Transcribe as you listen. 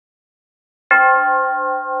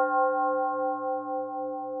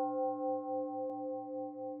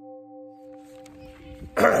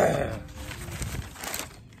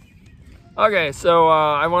Okay, so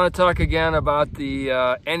I want to talk again about the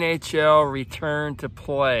NHL return to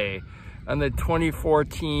play on the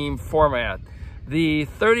 24-team format. The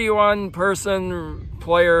 31-person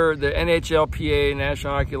player, the NHLPA,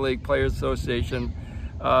 National Hockey League Players Association,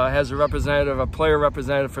 has a player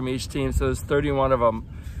representative from each team, so there's 31 of them,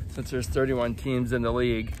 since there's 31 teams in the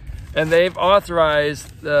league. And they've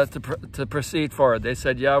authorized to proceed forward. They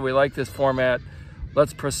said, yeah, we like this format,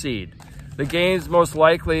 let's proceed. The games most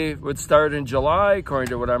likely would start in July, according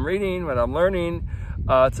to what I'm reading, what I'm learning.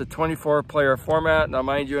 It's a 24-player format. Now,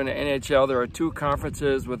 mind you, in the NHL, there are 2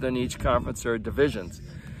 conferences within each conference or divisions.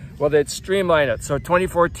 Well, they'd streamline it, so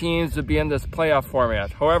 24 teams would be in this playoff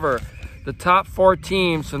format. However, the top 4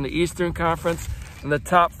 teams from the Eastern Conference and the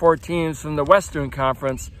top 4 teams from the Western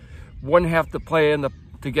Conference wouldn't have to play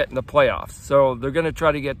to get in the playoffs. So they're going to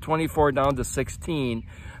try to get 24 down to 16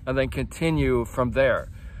 and then continue from there.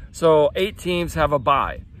 So 8 teams have a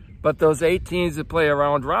bye, but those 8 teams that play a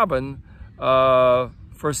round robin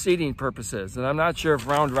for seeding purposes. And I'm not sure if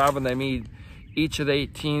round robin they mean each of the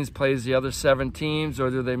 8 teams plays the other 7 teams, or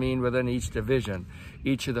do they mean within each division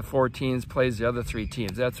each of the 4 teams plays the other 3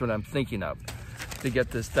 teams. That's what I'm thinking of to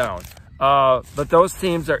get this down. But those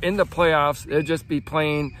teams are in the playoffs. They'll just be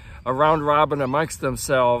playing a round robin amongst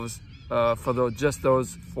themselves for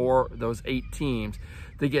those 8 teams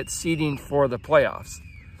to get seeding for the playoffs.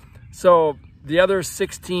 So the other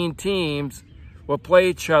 16 teams will play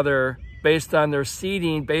each other based on their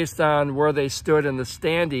seeding, based on where they stood in the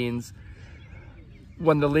standings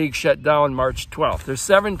when the league shut down March 12th. There's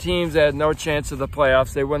 7 teams that had no chance of the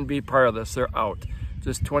playoffs. They wouldn't be part of this. They're out.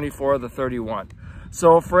 Just 24 of the 31.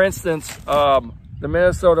 So, for instance, the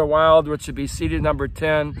Minnesota Wild, which would be seeded number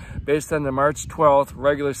 10 based on the March 12th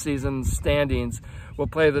regular season standings, will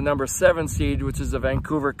play the number 7 seed, which is the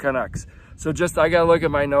Vancouver Canucks. So I got to look at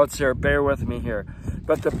my notes here. Bear with me here.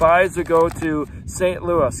 But the byes would go to St.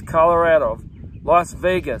 Louis, Colorado, Las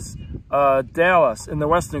Vegas, Dallas in the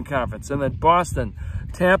Western Conference, and then Boston,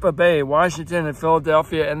 Tampa Bay, Washington, and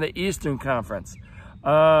Philadelphia in the Eastern Conference.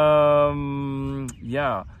 So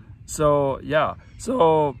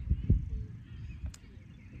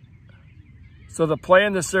the play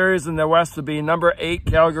in the series in the West would be number 8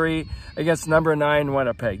 Calgary against number 9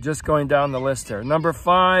 Winnipeg. Just going down the list here. Number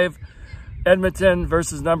 5 Edmonton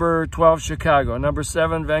versus number 12 Chicago. Number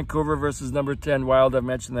 7 Vancouver versus number 10 Wild. I've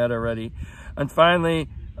mentioned that already. And finally,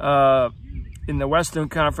 in the Western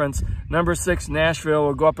Conference, number 6 Nashville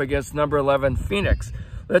will go up against number 11 Phoenix.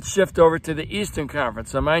 Let's shift over to the Eastern Conference.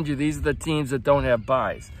 So mind you, these are the teams that don't have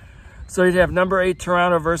byes. So you'd have number 8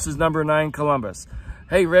 Toronto versus number 9 Columbus.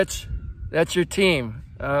 Hey, Rich, that's your team.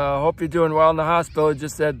 Hope you're doing well in the hospital.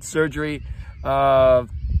 Just had surgery.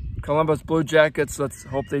 Columbus Blue Jackets, let's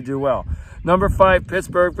hope they do well. Number 5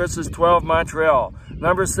 Pittsburgh versus 12 Montreal.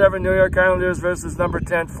 Number 7 New York Islanders versus number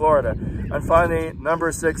 10 Florida. And finally,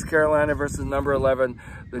 number 6 Carolina versus number 11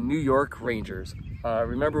 the New York Rangers.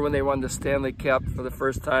 Remember when they won the Stanley Cup for the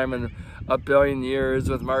first time in a billion years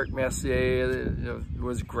with Mark Messier? It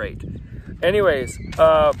was great. Anyways,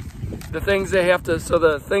 the things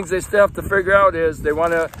they still have to figure out is they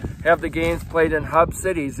want to have the games played in hub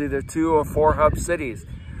cities, either 2 or 4 hub cities.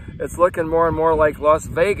 It's looking more and more like Las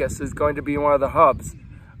Vegas is going to be one of the hubs,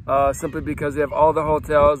 simply because they have all the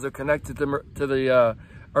hotels, they're connected to the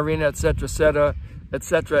arena, etc., etc.,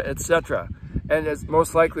 etc., etc. And it's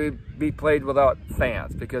most likely be played without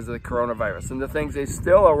fans because of the coronavirus. And the things they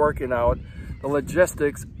still are working out, the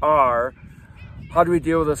logistics are, how do we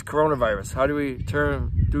deal with this coronavirus? How do we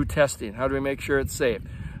do testing? How do we make sure it's safe?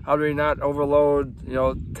 How do we not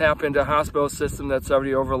overload, tap into a hospital system that's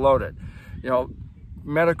already overloaded?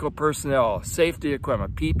 Medical personnel, safety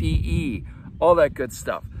equipment, PPE, all that good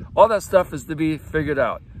stuff. All that stuff is to be figured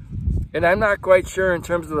out. And I'm not quite sure in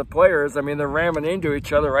terms of the players. I mean, they're ramming into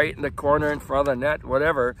each other right in the corner, in front of the net,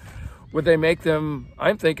 whatever. Would they make them,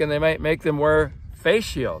 I'm thinking they might make them wear face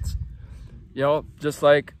shields. Just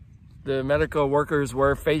like the medical workers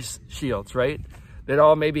wear face shields, right? They'd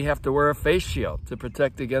all maybe have to wear a face shield to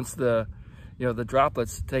protect against the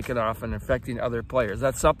droplets taking off and infecting other players.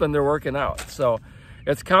 That's something they're working out. So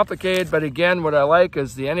it's complicated, but again, what I like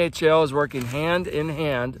is the NHL is working hand in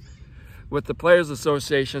hand with the Players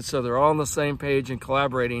Association, so they're all on the same page and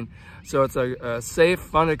collaborating. So it's a safe,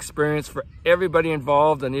 fun experience for everybody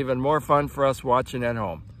involved, and even more fun for us watching at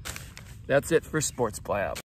home. That's it for Sports Blabb.